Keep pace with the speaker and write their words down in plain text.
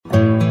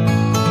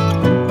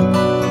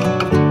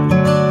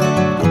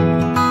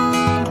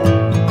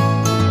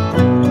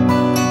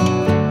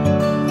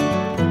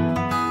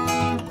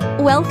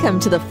Welcome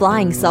to the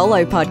Flying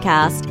Solo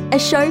podcast, a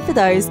show for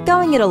those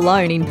going it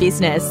alone in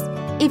business.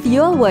 If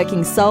you're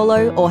working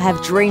solo or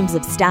have dreams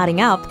of starting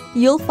up,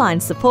 you'll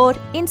find support,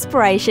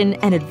 inspiration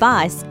and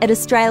advice at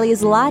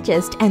Australia's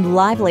largest and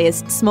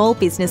liveliest small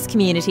business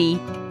community.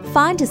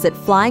 Find us at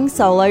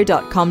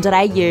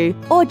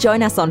flyingsolo.com.au or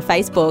join us on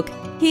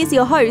Facebook. Here's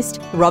your host,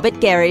 Robert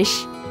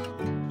Gerrish.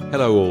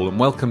 Hello all and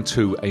welcome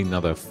to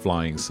another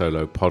Flying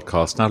Solo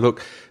podcast. Now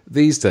look,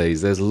 these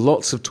days there's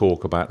lots of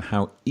talk about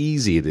how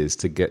easy it is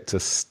to get to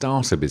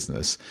start a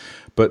business,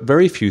 but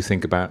very few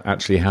think about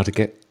actually how to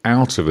get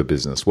out of a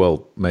business.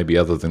 Well, maybe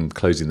other than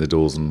closing the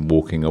doors and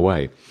walking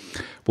away.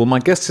 Well, my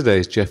guest today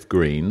is Jeff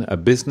Green, a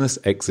business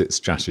exit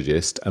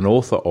strategist and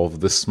author of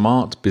The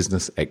Smart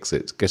Business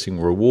Exit, Getting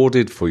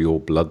Rewarded for Your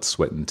Blood,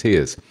 Sweat and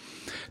Tears.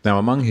 Now,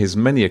 among his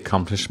many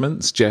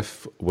accomplishments,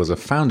 Jeff was a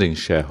founding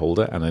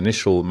shareholder and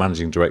initial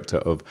managing director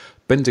of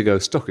Bendigo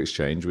Stock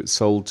Exchange, which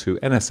sold to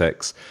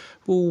NSX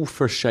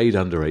for a shade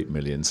under 8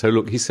 million. So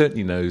look, he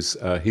certainly knows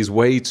his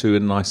way to a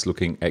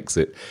nice-looking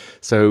exit.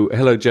 So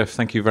hello, Jeff.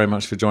 Thank you very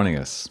much for joining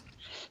us.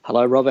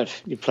 Hello,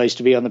 Robert. You're pleased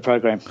to be on the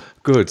program.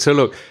 Good. So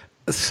look,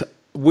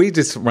 we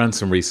just ran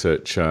some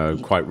research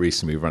quite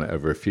recently. We've run it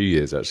over a few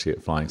years, actually,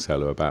 at Flying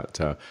Solo about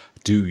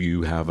do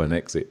you have an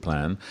exit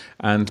plan?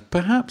 And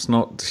perhaps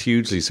not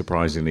hugely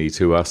surprisingly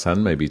to us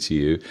and maybe to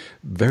you,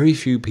 very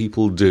few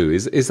people do.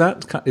 Is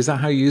that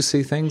how you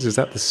see things? Is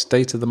that the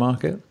state of the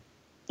market?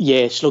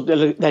 Yes, look,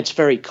 that's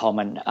very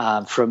common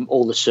from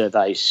all the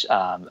surveys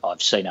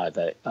I've seen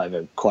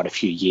over quite a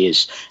few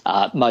years.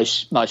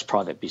 Most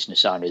private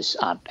business owners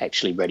aren't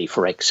actually ready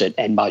for exit,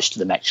 and most of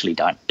them actually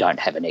don't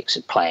have an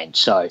exit plan.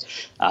 So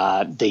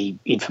the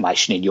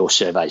information in your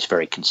survey is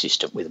very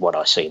consistent with what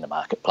I see in the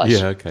marketplace.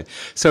 Yeah, okay.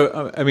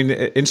 So, I mean,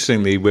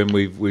 interestingly, when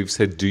we've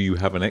said, do you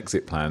have an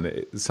exit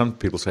plan? Some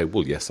people say,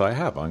 well, yes, I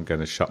have. I'm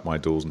going to shut my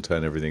doors and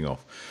turn everything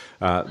off.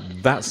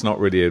 That's not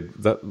really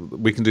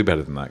we can do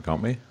better than that,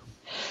 can't we?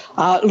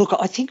 Look,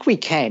 I think we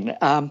can,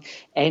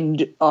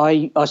 and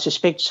I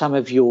suspect some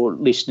of your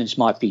listeners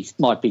might be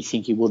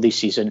thinking, well,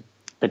 this isn't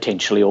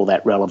potentially all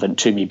that relevant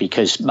to me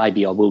because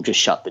maybe I will just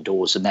shut the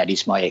doors and that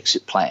is my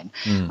exit plan.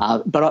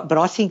 But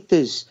I think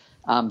there's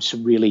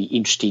some really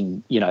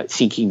interesting,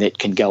 thinking that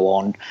can go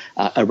on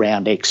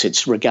around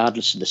exits,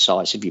 regardless of the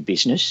size of your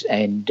business,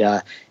 and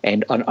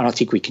I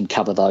think we can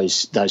cover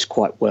those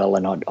quite well.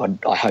 And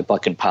I hope I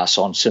can pass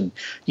on some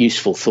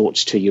useful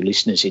thoughts to your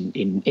listeners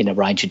in a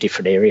range of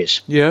different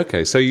areas. Yeah,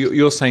 okay. So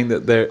you're saying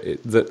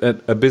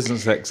that a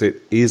business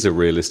exit is a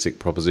realistic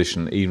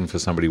proposition, even for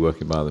somebody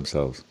working by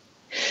themselves.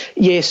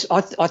 Yes,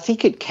 I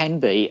think it can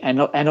be, and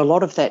a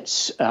lot of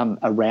that's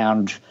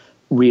around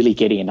really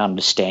getting an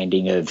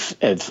understanding of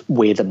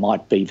where there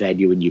might be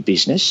value in your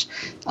business.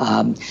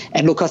 And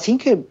look, I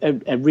think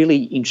a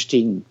really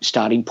interesting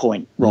starting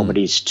point, Robert,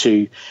 is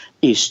to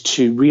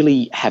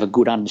really have a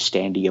good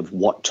understanding of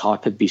what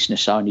type of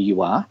business owner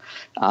you are.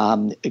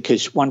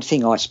 Because one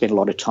thing I spend a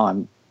lot of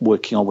time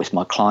working on with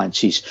my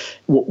clients is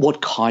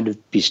what kind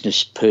of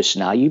business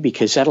person are you,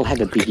 because that'll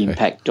have a big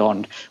impact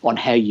on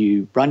how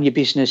you run your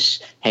business,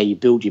 how you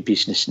build your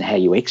business and how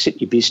you exit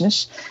your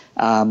business.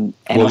 And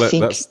well, I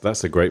think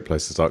that's a great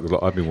place to start, because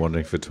I've been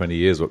wondering for 20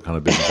 years what kind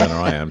of business owner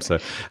I am. So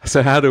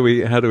how do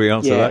we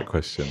answer that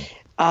question?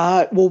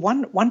 Well,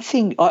 one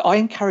thing I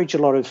encourage a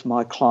lot of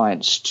my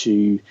clients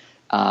to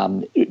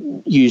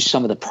use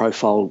some of the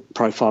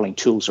profiling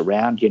tools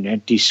around,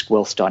 DISC,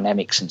 Wealth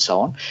Dynamics and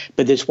so on.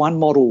 But there's one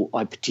model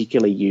I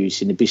particularly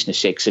use in the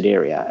business exit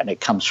area, and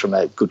it comes from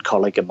a good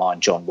colleague of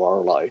mine, John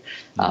Warrilow,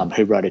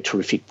 who wrote a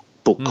terrific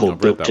book called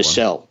Built to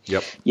Sell.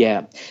 Yep.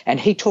 Yeah. And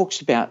he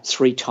talks about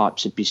three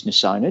types of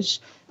business owners.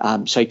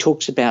 So he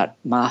talks about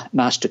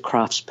master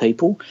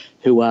craftspeople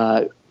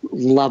who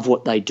love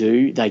what they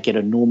do. They get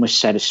enormous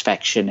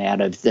satisfaction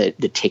out of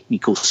the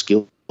technical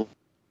skills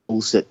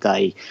that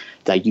they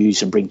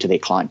use and bring to their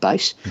client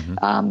base.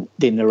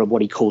 Then there are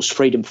what he calls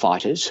freedom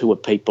fighters, who are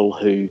people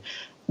who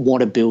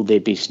want to build their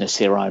business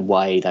their own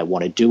way. They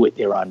want to do it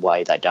their own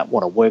way. They don't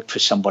want to work for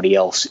somebody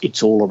else.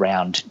 It's all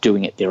around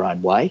doing it their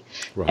own way.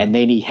 Right. And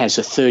then he has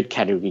a third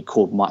category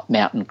called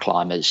mountain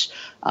climbers,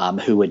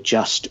 who are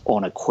just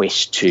on a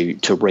quest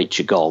to reach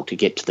a goal, to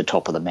get to the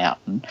top of the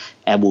mountain,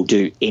 and will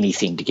do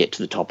anything to get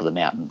to the top of the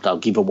mountain. They'll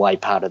give away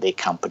part of their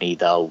company.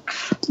 They'll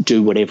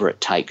do whatever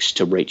it takes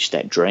to reach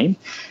that dream.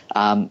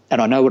 And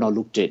I know when I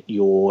looked at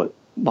your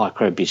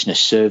micro business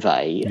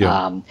survey,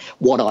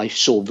 what I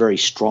saw very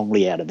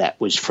strongly out of that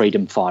was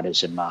freedom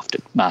fighters and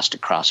master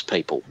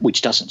craftspeople,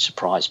 which doesn't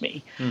surprise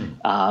me.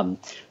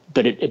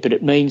 But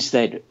it means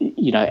that,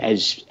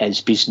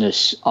 as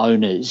business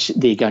owners,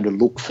 they're going to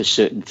look for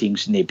certain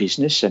things in their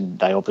business, and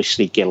they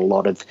obviously get a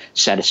lot of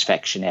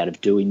satisfaction out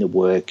of doing the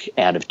work,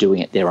 out of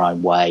doing it their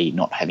own way,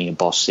 not having a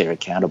boss they're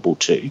accountable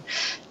to.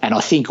 And I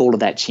think all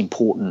of that's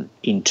important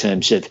in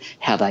terms of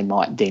how they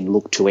might then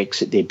look to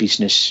exit their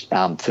business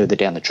further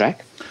down the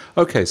track.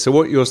 Okay,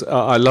 so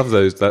I love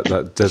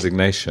that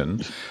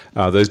designation,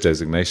 those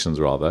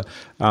designations rather.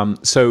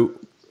 So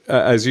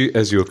as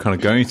you're kind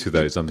of going through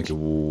those, I'm thinking,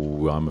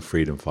 "Ooh, I'm a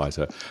freedom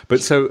fighter."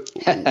 But so,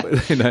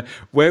 it's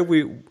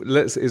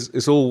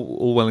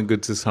all well and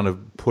good to kind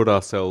of put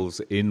ourselves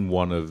in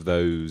one of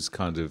those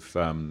kind of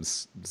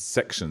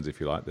sections, if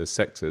you like, those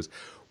sectors.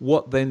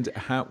 What then?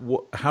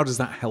 How does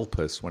that help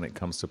us when it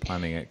comes to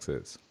planning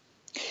exits?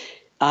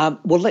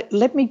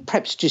 Let me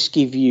perhaps just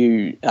give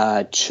you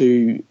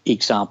two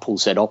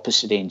examples at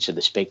opposite ends of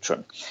the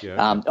spectrum. Yeah,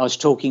 okay. I was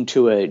talking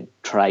to a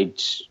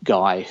trades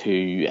guy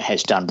who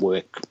has done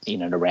work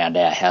in and around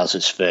our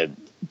houses for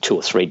 2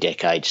 or 3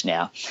 decades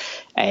now,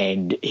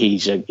 and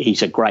he's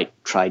a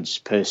great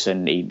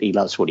tradesperson. He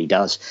loves what he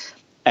does,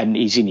 and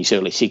he's in his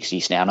early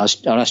 60s now. And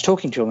I was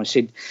talking to him. I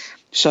said,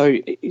 So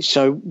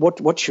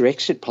what's your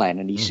exit plan?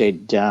 And he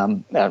said,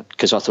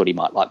 because I thought he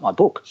might like my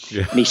book.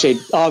 Yeah. And he said,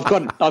 I've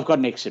got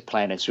an exit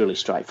plan. It's really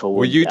straightforward.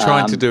 Were you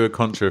trying to do a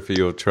contra for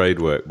your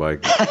trade work by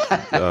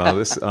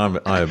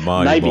I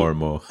admire you more and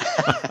more.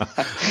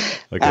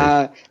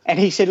 Okay. And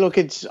he said, look,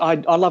 I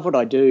love what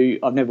I do.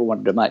 I've never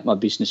wanted to make my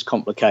business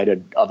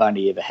complicated. I've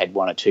only ever had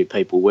 1 or 2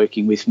 people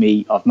working with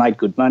me. I've made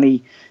good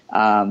money.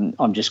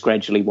 I'm just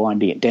gradually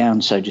winding it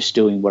down, so just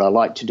doing what I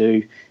like to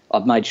do.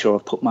 I've made sure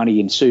I've put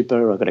money in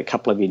super. I've got a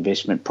couple of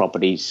investment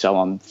properties, so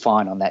I'm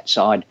fine on that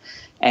side.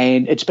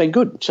 And it's been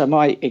good. So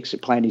my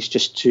exit plan is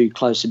just to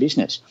close the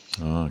business.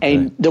 Oh, okay.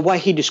 And the way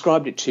he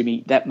described it to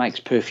me, that makes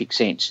perfect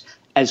sense,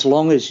 as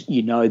long as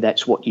you know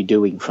that's what you're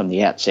doing from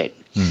the outset.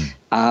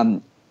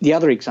 The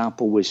other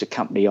example was a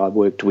company I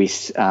worked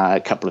with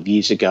a couple of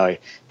years ago, a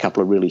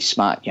couple of really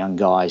smart young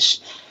guys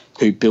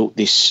who built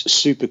this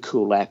super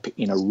cool app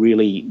in a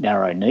really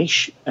narrow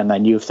niche, and they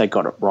knew if they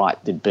got it right,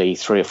 there'd be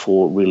 3 or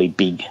 4 really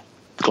big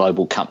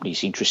global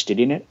companies interested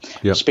in it.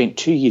 Yep. Spent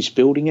 2 years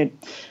building it,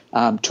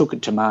 took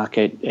it to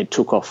market. It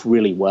took off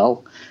really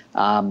well,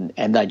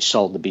 and they'd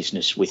sold the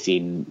business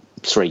within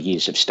 3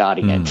 years of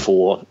starting it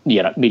for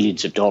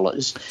millions of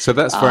dollars. So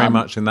that's very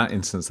much, in that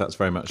instance, that's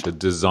very much a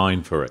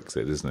design for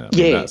exit, isn't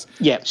it?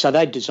 Yeah. So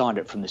they designed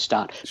it from the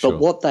start. Sure. But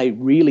what they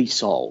really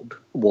sold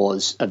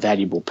was a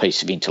valuable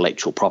piece of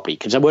intellectual property,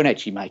 because they weren't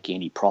actually making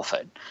any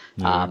profit.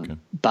 Okay.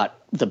 But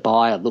the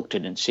buyer looked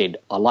at it and said,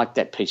 I like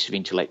that piece of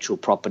intellectual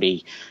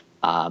property.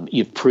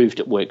 You've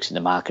proved it works in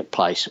the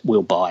marketplace.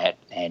 We'll buy it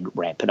and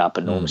ramp it up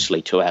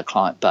enormously to our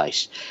client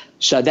base.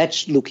 So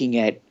that's looking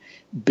at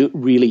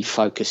really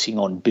focusing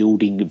on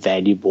building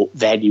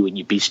value in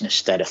your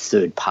business that a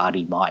third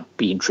party might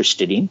be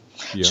interested in.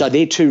 Yeah. So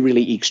they're 2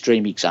 really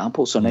extreme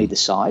examples on either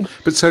side.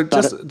 I'm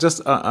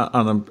just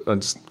going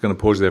to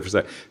pause you there for a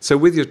sec. So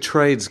with your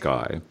trades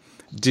guy,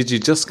 did you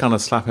just kind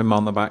of slap him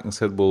on the back and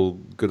said, well,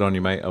 good on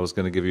you, mate, I was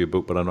going to give you a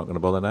book, but I'm not going to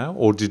bother now?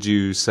 Or did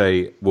you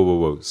say,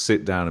 whoa,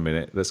 sit down a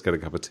minute, let's get a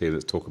cup of tea,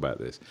 let's talk about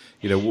this?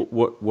 How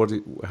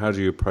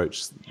do you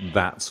approach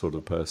that sort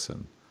of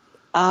person?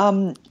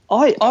 I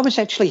was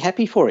actually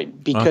happy for him,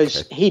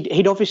 because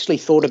he'd obviously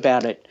thought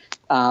about it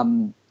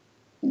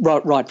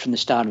right from the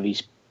start of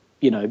his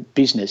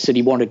business, that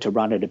he wanted to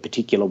run it a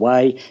particular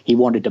way. He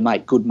wanted to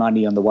make good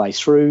money on the way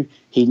through.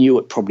 He knew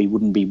it probably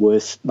wouldn't be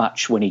worth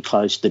much when he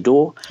closed the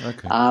door.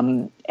 Okay.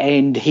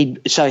 And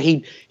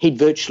he'd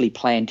virtually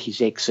planned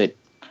his exit.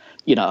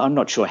 I'm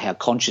not sure how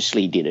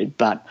consciously he did it,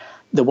 but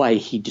the way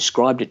he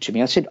described it to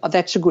me, I said,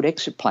 that's a good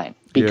exit plan,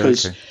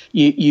 because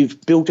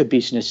you've built a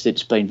business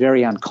that's been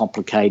very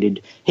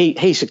uncomplicated.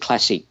 He's a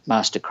classic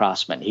master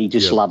craftsman. He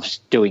just loves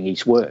doing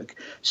his work.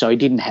 So he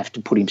didn't have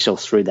to put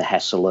himself through the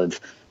hassle of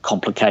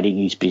complicating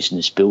his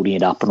business, building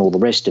it up and all the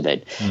rest of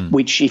it,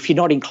 which if you're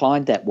not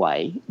inclined that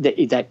way,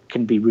 that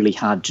can be really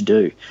hard to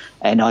do.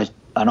 And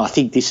I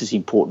think this is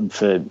important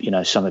for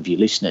some of your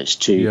listeners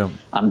to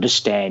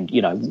understand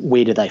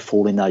where do they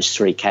fall in those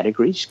 3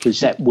 categories,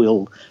 because that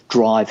will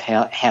drive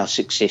how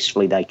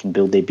successfully they can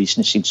build their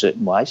business in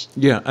certain ways.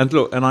 Yeah, and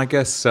look, and I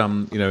guess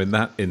in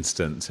that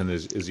instance, and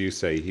as you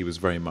say, he was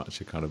very much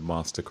a kind of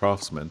master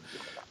craftsman,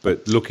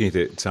 but looking at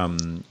it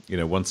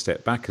 1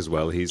 step back as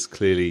well, he's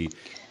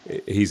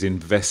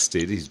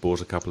invested, he's bought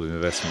a couple of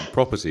investment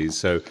properties,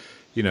 so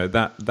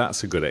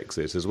that's a good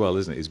exit as well,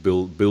 isn't it? He's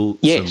built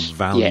some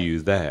value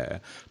there.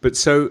 But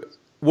so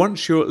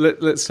once you're,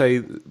 let's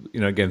say,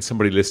 again,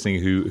 somebody listening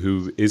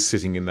who is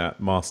sitting in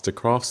that master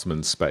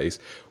craftsman space,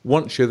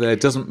 once you're there,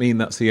 doesn't mean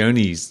that's the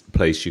only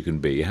place you can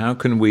be. How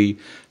can we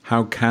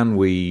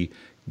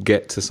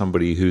get to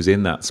somebody who's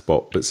in that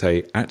spot, but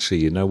say, actually,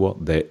 you know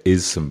what, there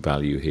is some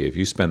value here. If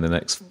you spend the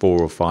next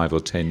 4 or 5 or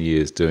 10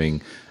 years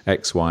doing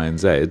X, Y, and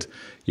Z,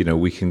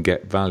 we can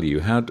get value.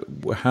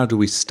 How do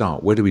we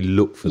start? Where do we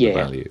look for the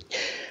value?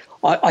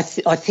 I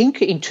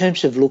think in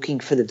terms of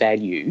looking for the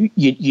value,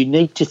 you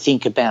need to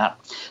think about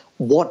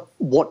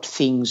what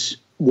things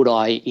would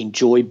I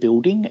enjoy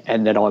building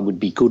and that I would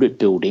be good at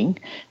building,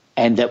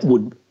 and that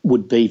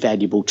would be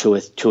valuable to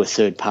a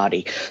third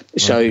party.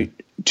 So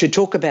to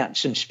talk about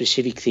some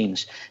specific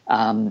things,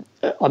 I'm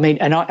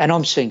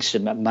seeing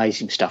some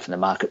amazing stuff in the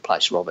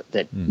marketplace, Robert,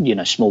 that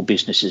small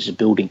businesses are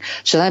building.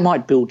 So they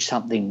might build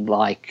something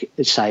like,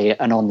 say,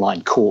 an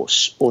online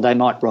course, or they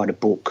might write a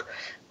book,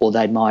 or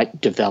they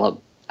might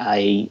develop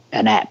an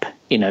app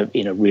in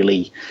a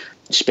really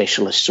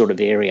specialist sort of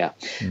area.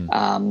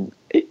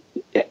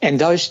 And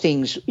those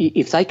things,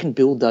 if they can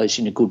build those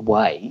in a good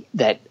way,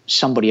 that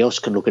somebody else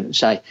can look at it and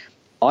say,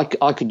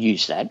 I could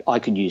use that. I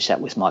could use that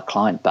with my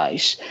client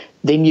base.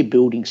 Then you're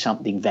building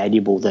something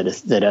valuable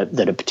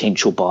that a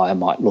potential buyer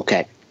might look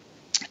at.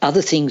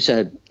 Other things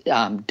are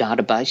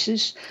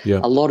databases. Yeah.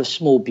 A lot of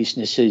small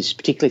businesses,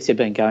 particularly if they've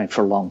been going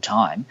for a long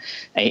time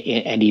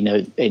and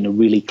in a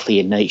really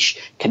clear niche,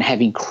 can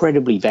have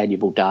incredibly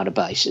valuable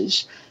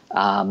databases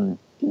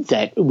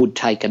that would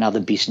take another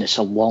business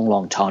a long,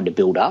 long time to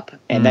build up,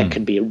 and that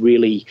can be a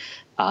really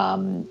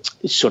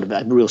sort of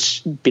a real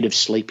bit of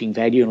sleeping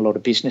value in a lot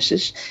of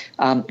businesses.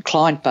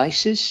 Client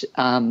bases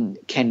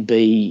can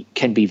be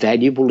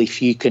valuable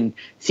if you can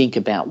think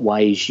about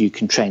ways you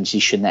can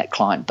transition that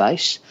client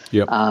base.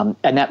 Yep.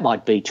 And that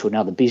might be to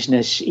another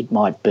business. It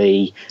might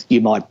be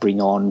you might bring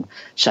on,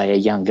 say, a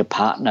younger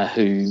partner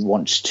who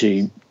wants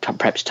to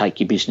perhaps take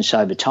your business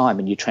over time,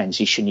 and you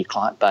transition your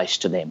client base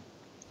to them.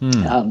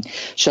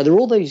 So there are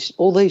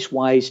all these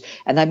ways,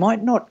 and they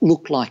might not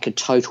look like a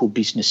total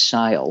business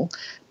sale,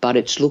 but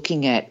it's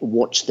looking at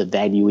what's the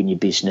value in your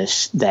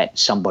business that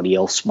somebody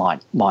else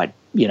might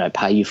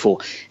pay you for.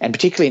 And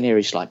particularly in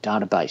areas like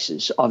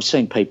databases, I've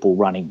seen people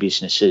running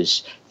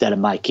businesses that are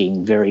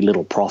making very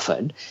little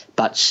profit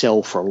but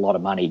sell for a lot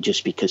of money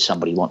just because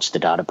somebody wants the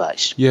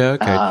database. Yeah,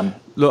 okay.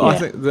 Look, I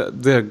think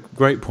that they're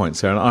great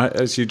points there. And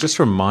as you just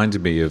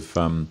reminded me of,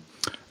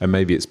 and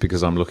maybe it's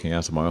because I'm looking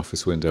out of my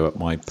office window at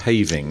my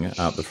paving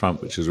out the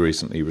front, which was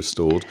recently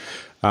restored.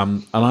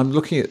 And I'm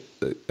looking at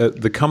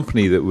the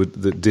company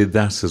that did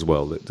that as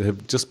well, that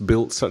have just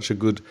built such a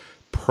good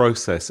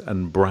process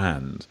and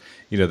brand.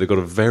 You know, they've got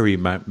a very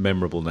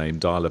memorable name,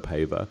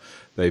 Dial-A-Paver.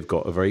 They've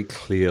got a very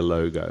clear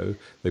logo.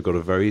 They've got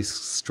a very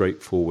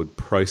straightforward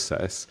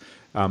process.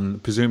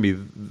 Presumably,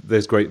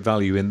 there's great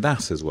value in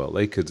that as well.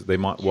 They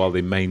might, while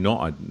they may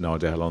not, I have no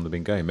idea how long they've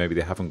been going. Maybe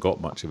they haven't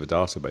got much of a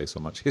database or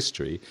much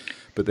history,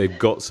 but they've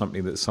got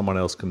something that someone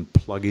else can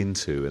plug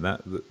into, and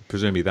that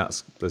presumably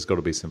there's got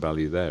to be some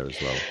value there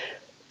as well.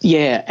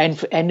 Yeah,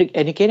 and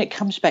again, it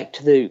comes back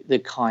to the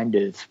kind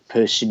of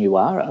person you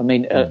are. I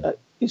mean,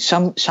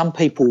 some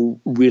people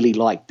really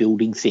like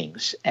building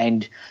things,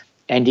 and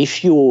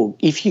if you're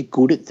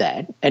good at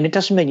that, and it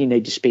doesn't mean you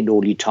need to spend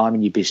all your time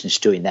in your business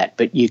doing that,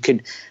 but you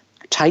can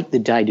take the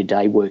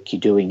day-to-day work you're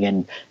doing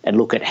and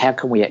look at how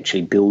can we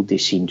actually build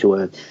this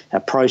into a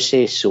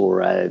process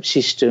or a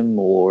system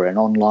or an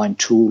online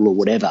tool or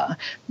whatever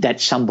that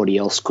somebody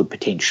else could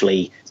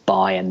potentially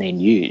buy and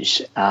then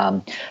use.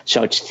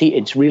 So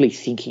it's really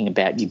thinking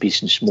about your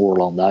business more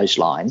along those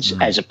lines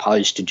as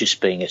opposed to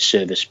just being a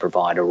service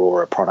provider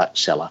or a product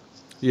seller.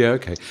 Yeah,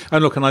 okay.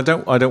 And look, and I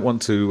don't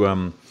want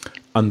to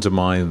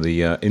undermine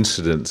the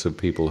incidents of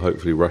people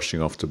hopefully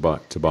rushing off to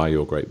buy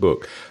your great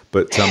book.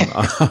 But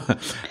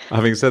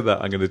having said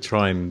that, I'm going to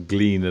try and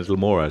glean a little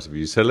more out of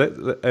you. So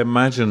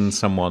imagine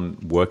someone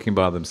working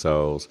by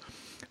themselves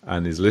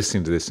and is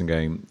listening to this and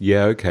going,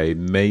 yeah, okay,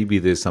 maybe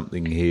there's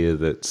something here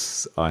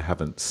that I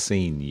haven't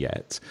seen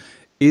yet.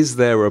 Is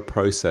there a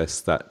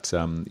process that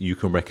you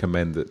can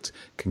recommend that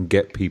can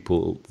get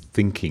people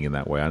thinking in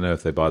that way? I know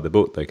if they buy the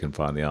book, they can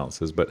find the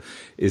answers, but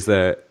is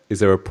there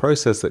a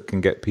process that can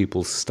get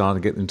people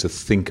starting to get them to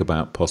think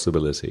about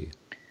possibility?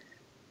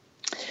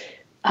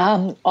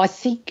 I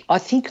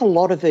think a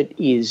lot of it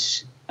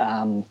is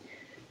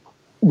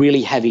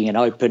really having an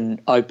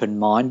open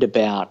mind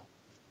about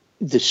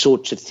the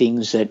sorts of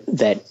things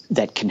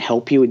that can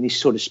help you in this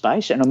sort of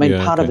space. And I mean,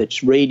 part of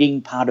it's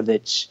reading, part of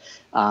it's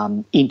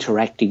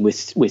interacting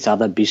with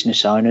other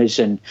business owners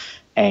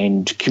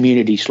and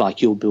communities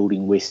like you're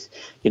building with,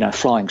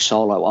 Flying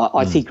Solo,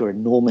 I think are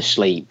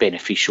enormously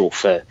beneficial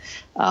for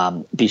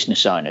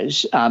business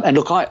owners. And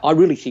look, I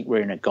really think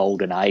we're in a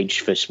golden age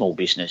for small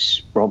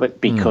business,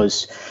 Robert,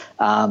 because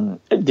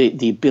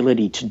the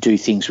ability to do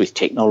things with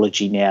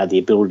technology now, the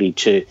ability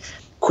to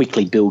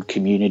quickly build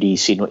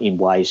communities in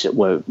ways that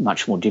were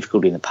much more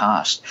difficult in the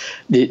past.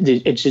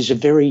 There's a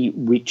very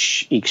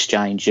rich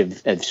exchange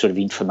of sort of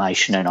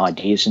information and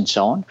ideas and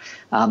so on.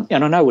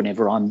 And I know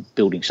whenever I'm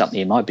building something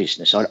in my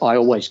business, I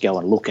always go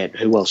and look at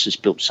who else has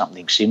built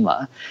something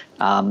similar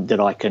that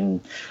I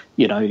can,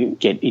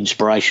 get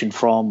inspiration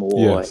from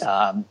or,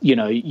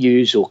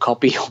 use or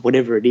copy or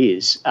whatever it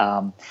is.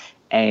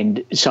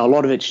 And so a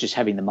lot of it's just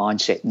having the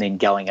mindset and then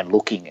going and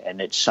looking, and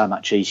it's so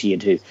much easier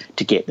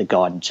to get the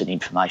guidance and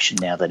information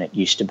now than it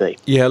used to be.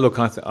 Yeah, look,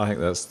 I think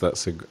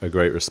that's a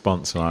great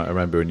response. And I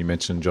remember when you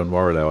mentioned John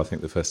Warrilow, I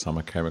think the first time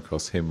I came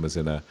across him was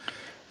in a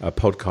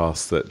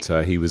podcast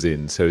that he was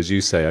in. So as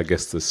you say, I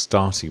guess the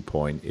starting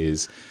point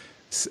is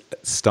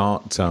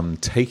start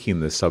taking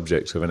the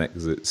subject of an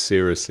exit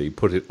seriously,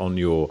 put it on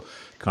your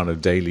kind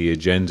of daily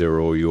agenda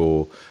or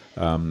your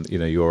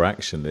your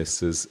action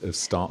list is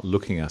start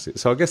looking at it.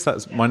 So I guess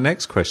that's my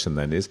next question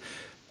then is,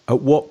 At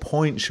what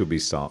point should we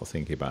start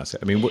thinking about it?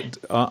 I mean,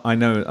 I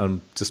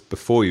know, just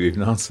before you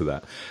even answer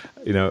that,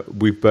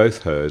 we've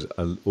both heard,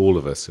 all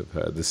of us have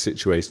heard, the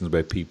situations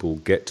where people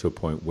get to a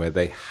point where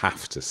they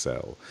have to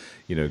sell.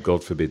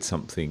 God forbid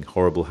something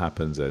horrible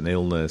happens, an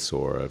illness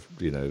or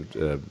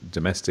a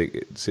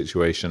domestic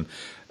situation,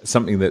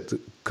 something that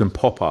can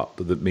pop up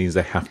that means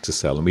they have to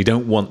sell, and we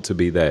don't want to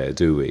be there,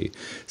 do we?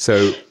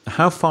 So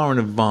how far in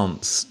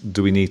advance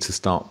do we need to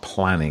start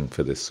planning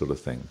for this sort of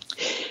thing?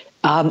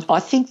 I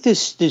think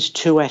there's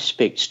two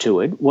aspects to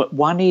it.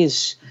 One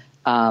is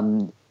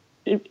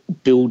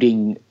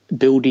building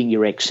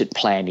your exit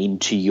plan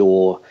into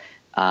your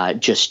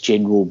just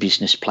general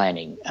business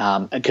planning,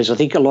 because I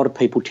think a lot of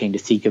people tend to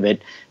think of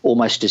it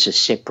almost as a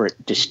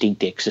separate,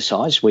 distinct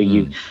exercise where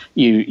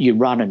you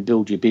run and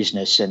build your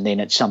business, and then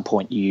at some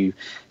point you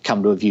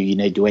come to a view you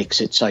need to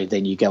exit, so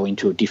then you go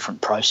into a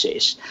different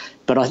process.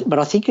 But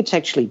I think it's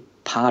actually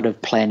part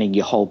of planning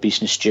your whole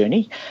business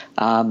journey.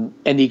 And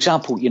the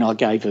example I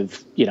gave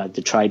of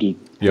the tradie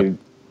who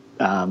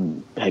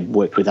had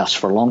worked with us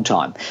for a long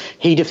time,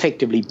 he'd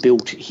effectively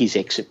built his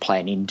exit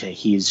plan into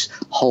his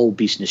whole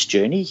business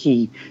journey.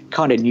 He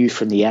kind of knew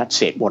from the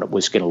outset what it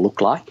was going to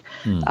look like.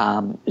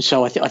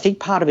 So I think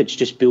part of it's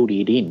just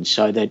building it in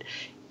so that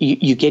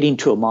you get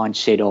into a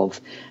mindset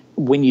of,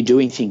 when you're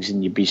doing things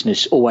in your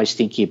business, always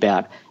thinking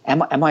about,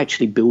 am I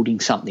actually building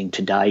something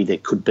today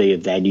that could be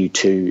of value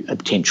to a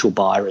potential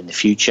buyer in the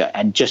future,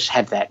 and just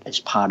have that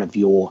as part of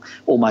your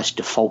almost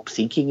default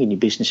thinking in your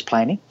business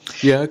planning.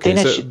 Yeah,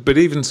 okay. But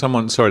even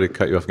someone, sorry to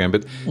cut you off again,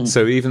 but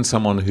so even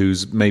someone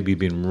who's maybe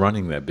been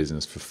running their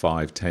business for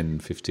 5, 10,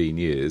 15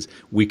 years,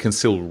 we can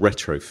still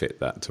retrofit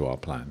that to our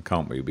plan,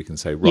 can't we? We can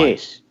say,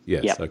 right,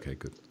 yes, yep. Okay,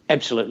 good.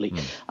 Absolutely.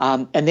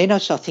 And then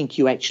as I think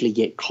you actually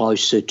get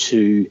closer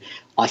to,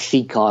 I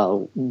think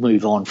I'll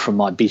move on from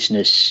my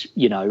business,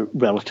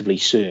 relatively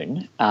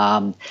soon,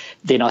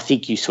 then I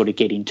think you sort of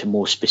get into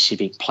more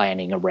specific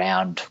planning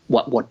around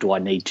what do I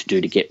need to do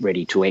to get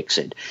ready to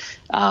exit.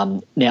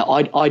 Now,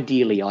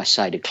 ideally, I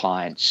say to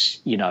clients,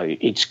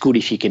 it's good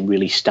if you can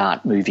really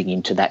start moving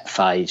into that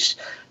phase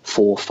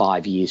 4 or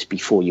 5 years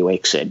before you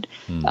exit,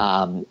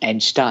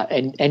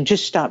 and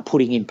just start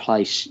putting in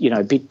place,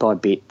 bit by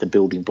bit, the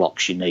building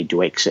blocks you need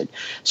to exit.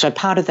 So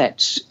part of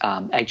that's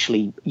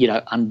actually,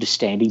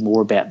 understanding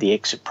more about the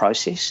exit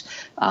process,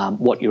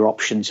 what your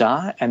options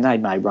are, and they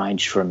may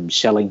range from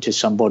selling to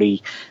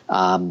somebody.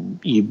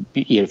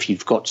 If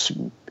you've got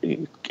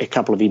a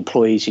couple of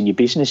employees in your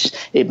business,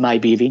 it may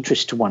be of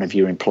interest to one of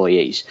your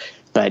employees.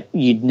 But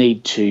you'd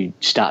need to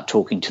start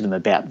talking to them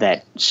about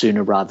that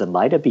sooner rather than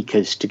later,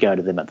 because to go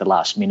to them at the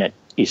last minute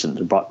isn't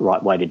the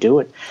right way to do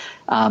it.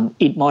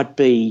 It might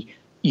be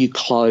you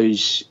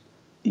close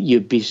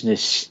your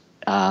business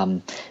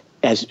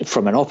as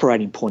from an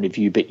operating point of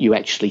view, but you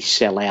actually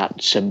sell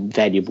out some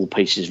valuable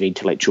pieces of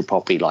intellectual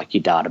property like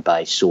your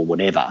database or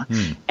whatever,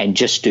 and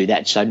just do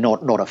that. So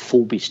not a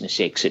full business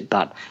exit,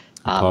 but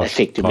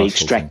effectively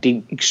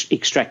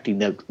extracting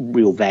the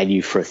real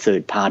value for a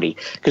third party,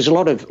 because a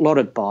lot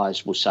of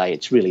buyers will say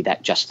it's really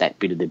just that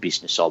bit of the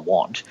business I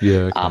want.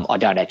 Yeah, okay. I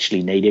don't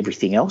actually need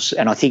everything else.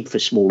 And I think for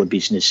smaller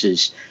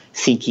businesses,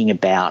 thinking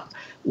about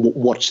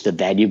what's the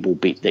valuable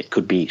bit that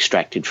could be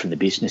extracted from the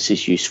business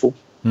is useful.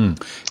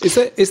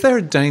 Is there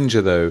a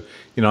danger though?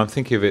 I'm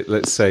thinking of it.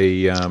 Let's say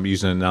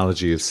use an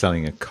analogy of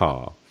selling a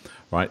car,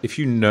 right? If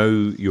you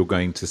know you're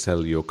going to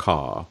sell your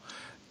car,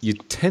 you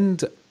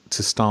tend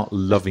to start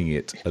loving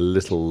it a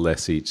little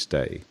less each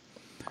day,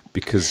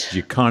 because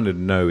you kind of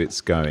know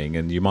it's going,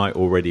 and you might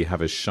already have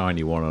a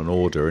shiny one on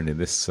order. And in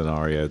this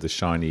scenario, the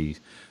shiny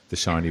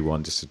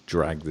one, just to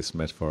drag this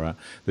metaphor out,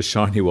 the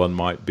shiny one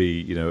might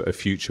be, a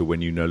future when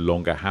you no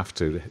longer have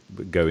to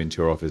go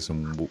into your office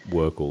and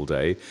work all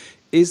day.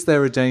 Is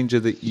there a danger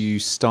that you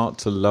start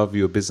to love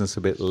your business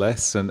a bit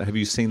less? And have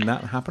you seen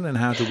that happen? And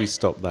how do we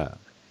stop that?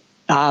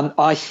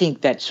 I think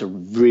that's a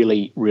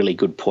really, really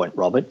good point,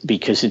 Robert,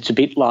 because it's a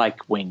bit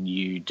like when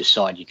you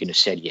decide you're going to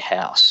sell your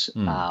house,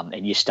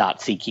 and you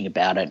start thinking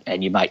about it,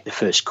 and you make the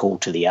first call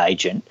to the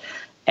agent,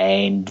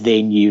 and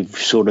then you've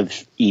sort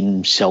of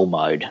in sell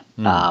mode,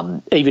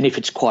 even if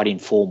it's quite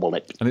informal.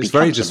 And it's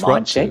very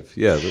disruptive.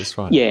 Yeah, that's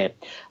right. Yeah.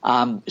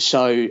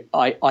 So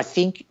I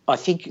think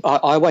I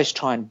always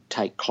try and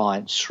take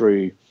clients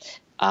through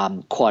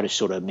quite a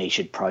sort of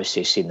measured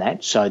process in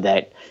that, so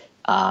that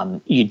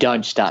you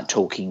don't start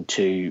talking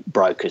to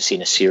brokers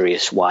in a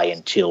serious way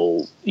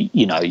until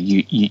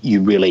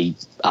you really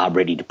are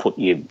ready to put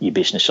your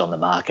business on the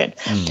market.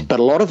 But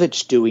a lot of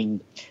it's doing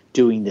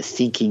the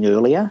thinking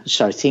earlier.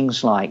 So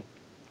things like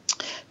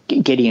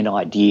getting an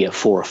idea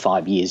 4 or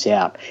 5 years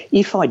out.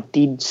 If I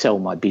did sell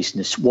my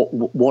business,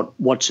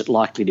 what's it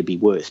likely to be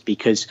worth?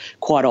 Because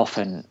quite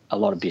often a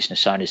lot of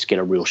business owners get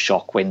a real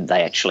shock when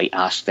they actually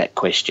ask that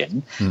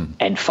question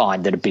and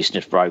find that a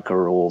business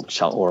broker or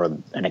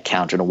an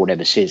accountant or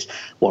whatever says,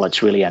 well,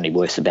 it's really only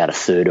worth about a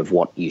third of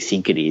what you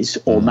think it is,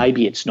 or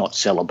maybe it's not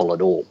sellable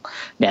at all.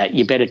 Now,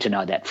 you're better to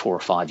know that 4 or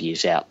 5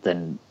 years out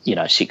than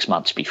 6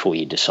 months before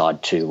you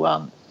decide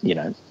to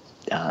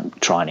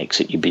try and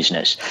exit your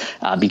business,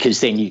 because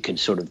then you can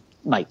sort of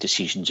make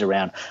decisions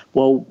around,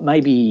 well,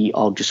 maybe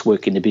I'll just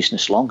work in the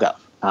business longer.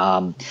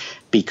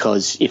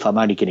 Because if I'm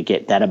only going to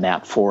get that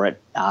amount for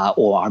it,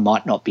 or I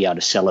might not be able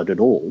to sell it at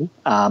all,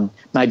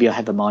 maybe I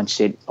have a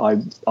mindset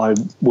I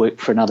work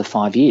for another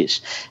 5 years.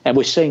 And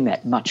we're seeing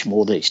that much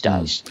more these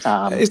days.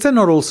 Is there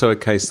not also a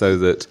case, though,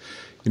 that,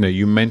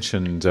 you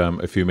mentioned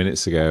a few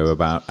minutes ago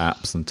about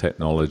apps and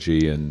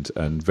technology and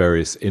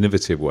various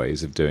innovative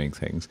ways of doing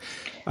things.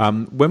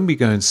 When we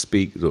go and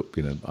speak, look,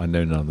 I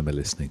know none of them are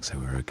listening, so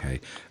we're okay.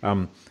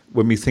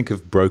 When we think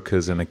of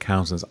brokers and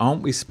accountants,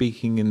 aren't we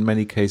speaking in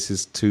many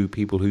cases to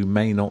people who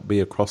may not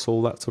be across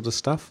all that sort of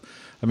stuff?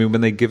 I mean,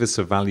 when they give us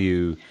a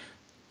value,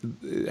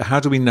 how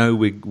do we know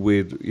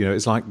we're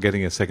it's like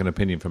getting a second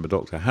opinion from a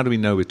doctor. How do we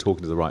know we're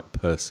talking to the right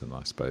person,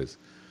 I suppose?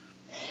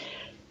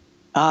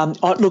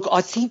 Look,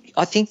 I think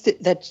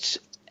that's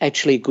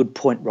actually a good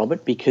point,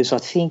 Robert, because I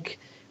think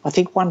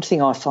one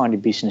thing I find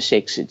in business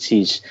exits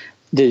is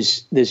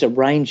there's a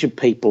range of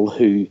people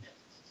who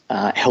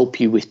help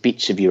you with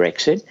bits of your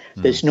exit.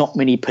 There's not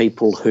many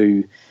people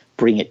who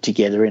bring it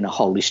together in a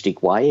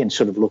holistic way and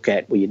sort of look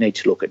at, well, you need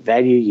to look at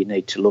value, you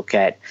need to look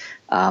at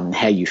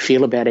how you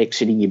feel about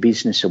exiting your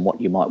business and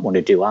what you might want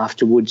to do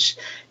afterwards.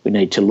 We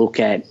need to look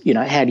at,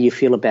 how do you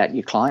feel about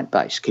your client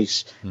base?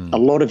 Because a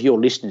lot of your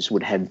listeners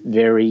would have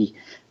very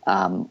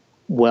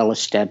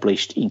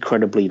well-established,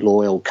 incredibly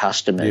loyal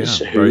customers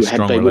who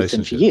have been with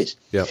them for years.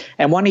 Yep.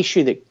 And one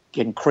issue that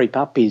can creep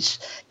up is,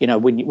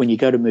 when you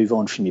go to move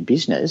on from your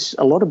business,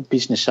 a lot of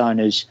business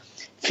owners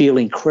feel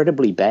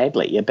incredibly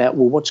badly about,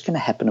 well, what's going to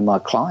happen to my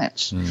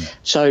clients?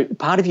 So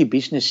part of your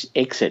business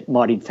exit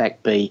might in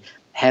fact be,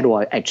 how do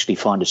I actually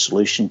find a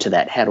solution to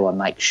that? How do I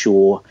make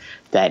sure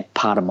that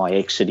part of my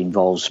exit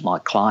involves my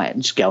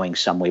clients going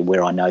somewhere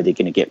where I know they're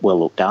going to get well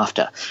looked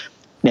after?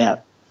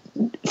 Now,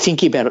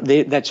 thinking about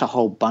it, that's a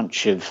whole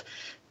bunch of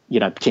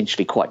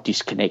potentially quite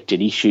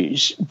disconnected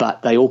issues,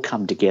 but they all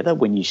come together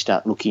when you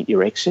start looking at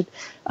your exit.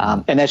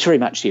 And that's very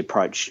much the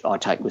approach I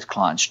take with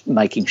clients,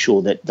 making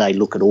sure that they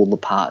look at all the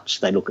parts,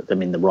 they look at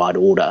them in the right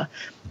order,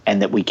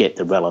 and that we get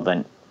the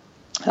relevant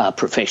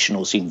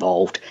professionals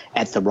involved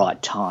at the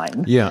right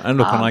time. Yeah, and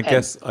look, and I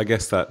guess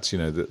that's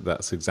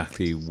that's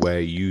exactly where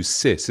you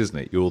sit, isn't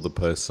it? You're the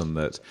person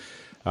that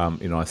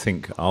I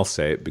think I'll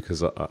say it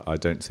because I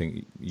don't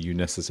think you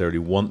necessarily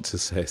want to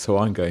say it, so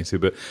I'm going to.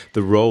 But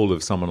the role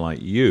of someone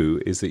like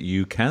you is that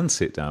you can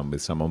sit down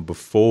with someone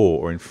before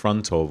or in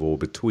front of or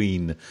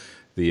between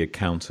the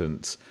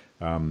accountant,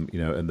 and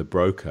the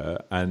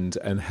broker, and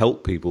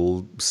help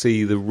people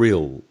see the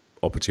real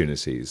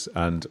opportunities.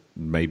 And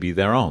maybe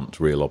there aren't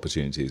real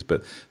opportunities,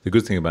 but the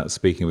good thing about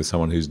speaking with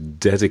someone who's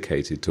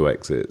dedicated to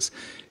exits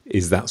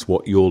is that's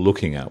what you're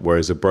looking at.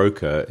 Whereas a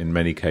broker, in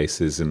many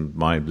cases, in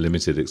my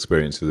limited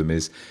experience with them,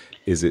 is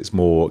it's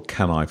more,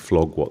 can I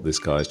flog what this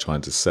guy is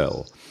trying to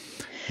sell?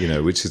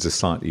 Which is a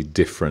slightly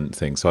different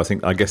thing. So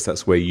I guess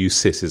that's where you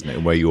sit, isn't it?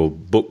 And where your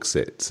book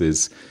sits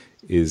is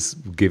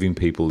giving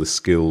people the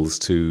skills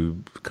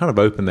to kind of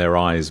open their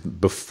eyes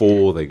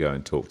before they go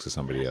and talk to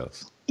somebody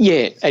else.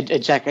 Yeah,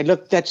 exactly.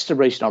 Look, that's the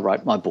reason I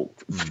wrote my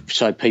book,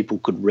 so people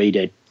could read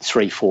it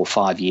 3, 4,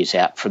 5 years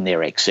out from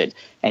their exit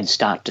and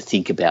start to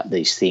think about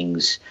these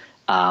things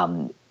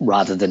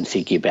rather than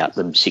thinking about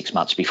them 6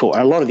 months before.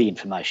 And a lot of the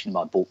information in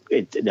my book,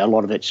 a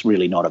lot of it's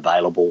really not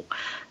available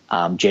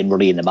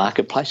generally in the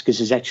marketplace because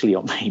there's actually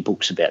not many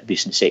books about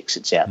business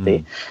exits out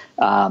there.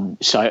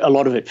 So a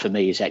lot of it for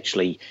me is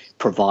actually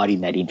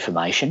providing that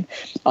information.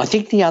 I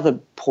think the other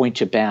point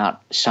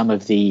about some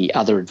of the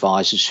other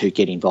advisors who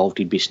get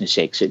involved in business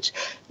exits,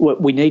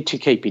 we need to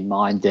keep in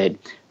mind that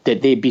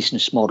their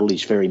business model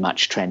is very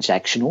much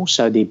transactional.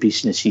 So their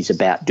business is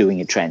about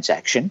doing a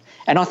transaction.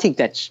 And I think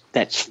that's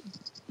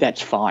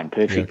fine,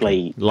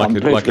 perfectly. Yeah, okay.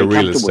 Like a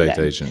real estate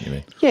agent, you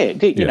mean? Yeah,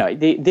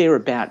 they're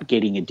about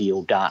getting a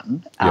deal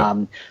done.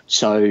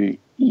 So,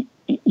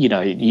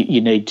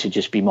 you need to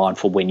just be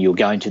mindful when you're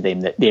going to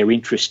them that they're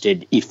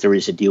interested if there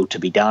is a deal to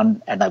be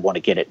done and they want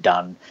to get it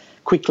done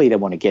quickly, they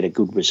want to get a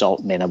good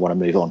result, and then they want to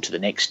move on to the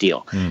next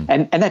deal.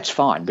 And that's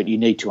fine, but you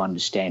need to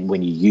understand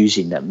when you're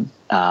using them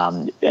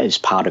as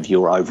part of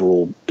your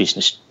overall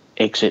business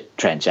exit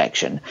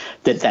transaction,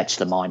 that's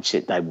the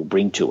mindset they will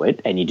bring to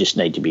it, and you just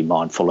need to be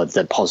mindful of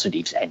the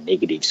positives and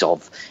negatives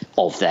of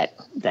that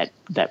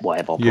way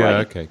of operating. Yeah,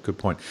 okay, good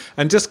point.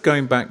 And just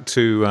going back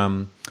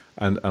to,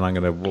 and I'm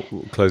going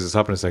to close this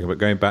up in a second, but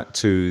going back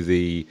to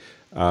the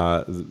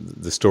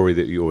story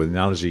that or the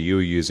analogy you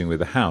were using with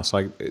the house,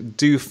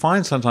 do you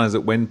find sometimes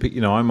that when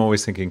I'm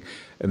always thinking,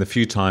 in the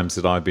few times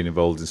that I've been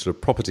involved in sort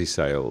of property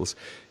sales,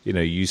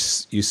 you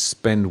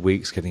spend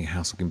weeks getting a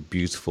house looking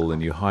beautiful,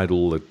 and you hide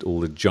all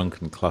the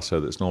junk and clutter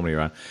that's normally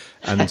around.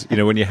 And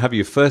when you have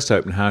your first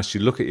open house,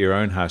 you look at your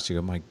own house, you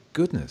go, my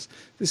goodness,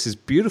 this is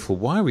beautiful.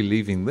 Why are we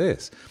leaving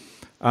this?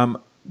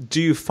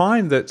 Do you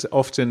find that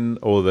often,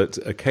 or that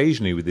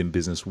occasionally within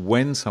business,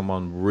 when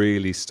someone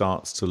really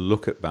starts to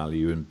look at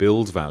value and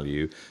build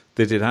value,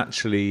 that it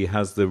actually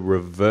has the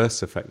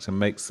reverse effect and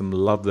makes them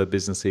love their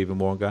business even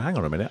more and go, hang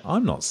on a minute,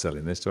 I'm not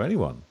selling this to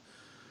anyone?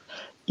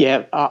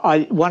 Yeah,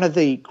 one of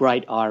the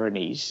great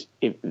ironies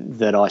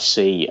that I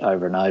see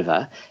over and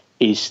over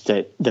is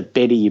that the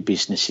better your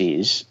business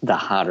is, the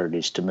harder it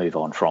is to move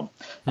on from.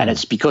 And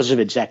it's because of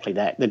exactly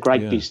that. The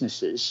great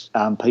businesses,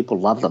 people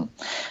love them.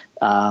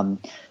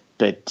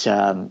 But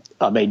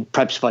I mean,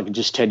 perhaps if I could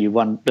just tell you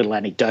one little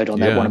anecdote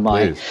on that. One of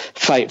my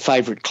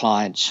favourite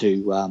clients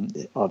who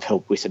I've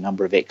helped with a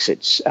number of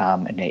exits,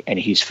 and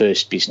his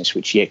first business,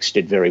 which he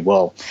exited very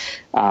well,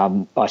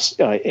 and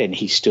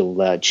he's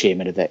still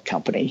chairman of that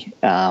company,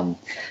 and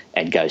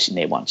goes in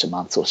there once a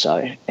month or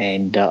so.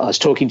 And I was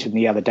talking to him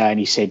the other day, and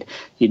he said,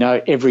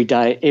 every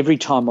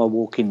time I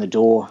walk in the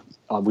door,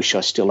 I wish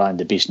I still owned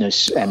the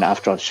business, and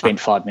after I've spent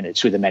 5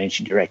 minutes with the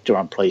managing director,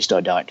 I'm pleased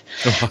I don't.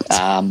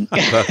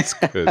 That's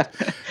good.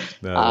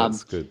 No,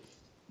 that's good.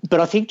 But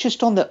I think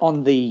just on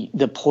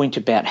the point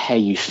about how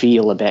you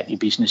feel about your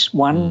business,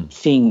 one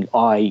thing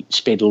I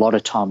spend a lot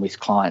of time with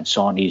clients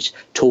on is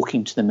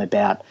talking to them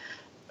about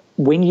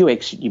when you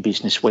exit your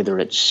business, whether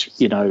it's,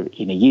 in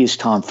a year's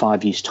time,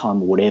 5 years'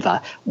 time, or whatever,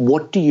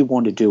 what do you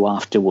want to do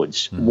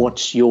afterwards?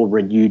 What's your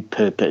renewed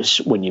purpose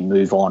when you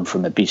move on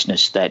from a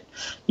business that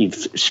you've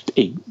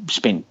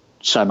spent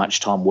so much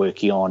time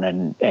working on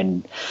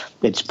and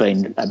it's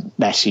been a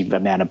massive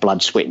amount of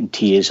blood, sweat and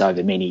tears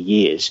over many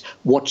years?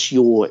 What's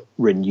your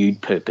renewed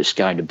purpose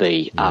going to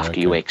be after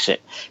you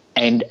exit?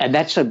 And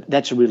that's a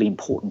really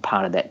important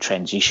part of that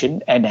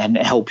transition, and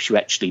it helps you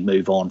actually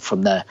move on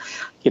from the,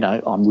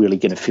 I'm really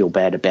going to feel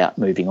bad about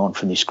moving on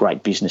from this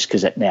great business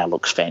because it now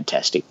looks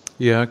fantastic.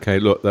 Yeah, okay.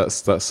 Look,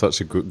 that's such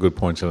a good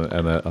point,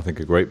 and I think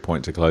a great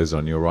point to close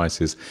on. You're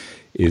right, is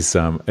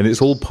and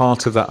it's all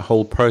part of that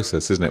whole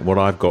process, isn't it? What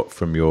I've got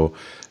from your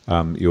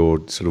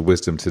sort of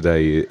wisdom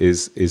today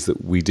is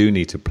that we do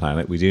need to plan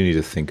it. We do need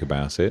to think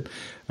about it.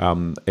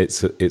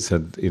 It's a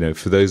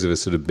for those of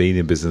us that have been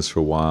in business for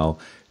a while,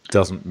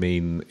 doesn't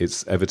mean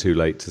it's ever too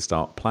late to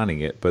start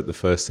planning it. But the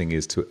first thing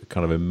is to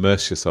kind of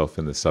immerse yourself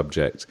in the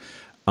subject,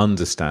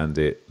 understand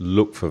it,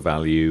 look for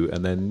value,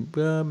 and then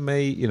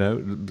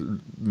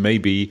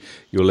maybe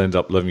you'll end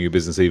up loving your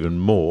business even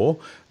more.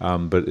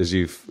 But as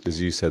you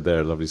said there,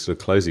 a lovely sort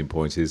of closing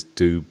point is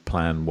do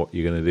plan what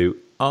you're going to do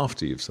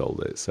after you've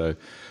sold it. So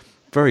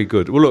very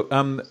good. Well, look,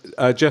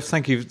 Jeff,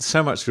 thank you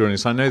so much for joining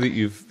us. I know that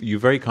you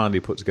very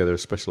kindly put together a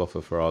special offer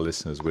for our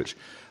listeners, which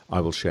I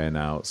will share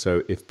now.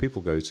 So if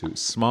people go to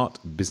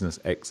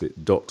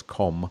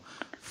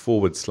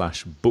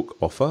smartbusinessexit.com/book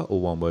offer, all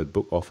one word,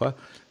 book offer,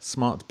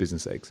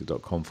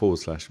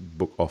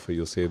 smartbusinessexit.com/book offer,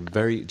 you'll see a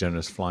very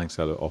generous Flying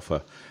Solo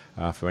offer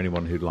for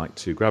anyone who'd like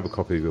to grab a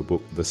copy of your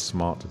book, The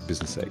Smart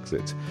Business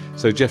Exit.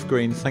 So Jeff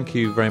Green, thank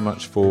you very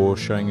much for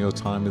sharing your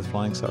time with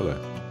Flying Solo.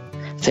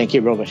 Thank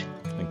you, Robert.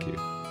 Thank you.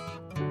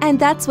 And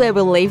that's where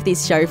we'll leave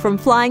this show from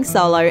Flying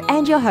Solo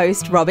and your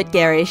host, Robert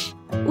Gerrish.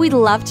 We'd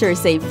love to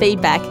receive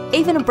feedback,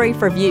 even a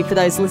brief review for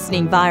those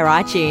listening via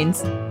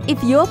iTunes.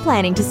 If you're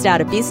planning to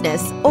start a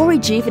business or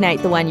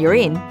rejuvenate the one you're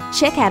in,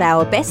 check out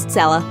our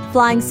bestseller,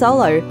 Flying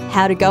Solo,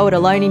 How to Go It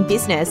Alone in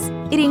Business.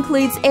 It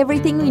includes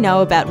everything we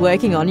know about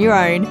working on your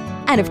own.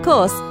 And of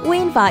course, we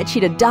invite you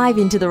to dive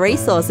into the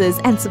resources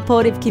and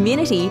supportive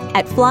community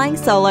at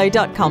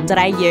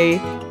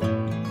flyingsolo.com.au.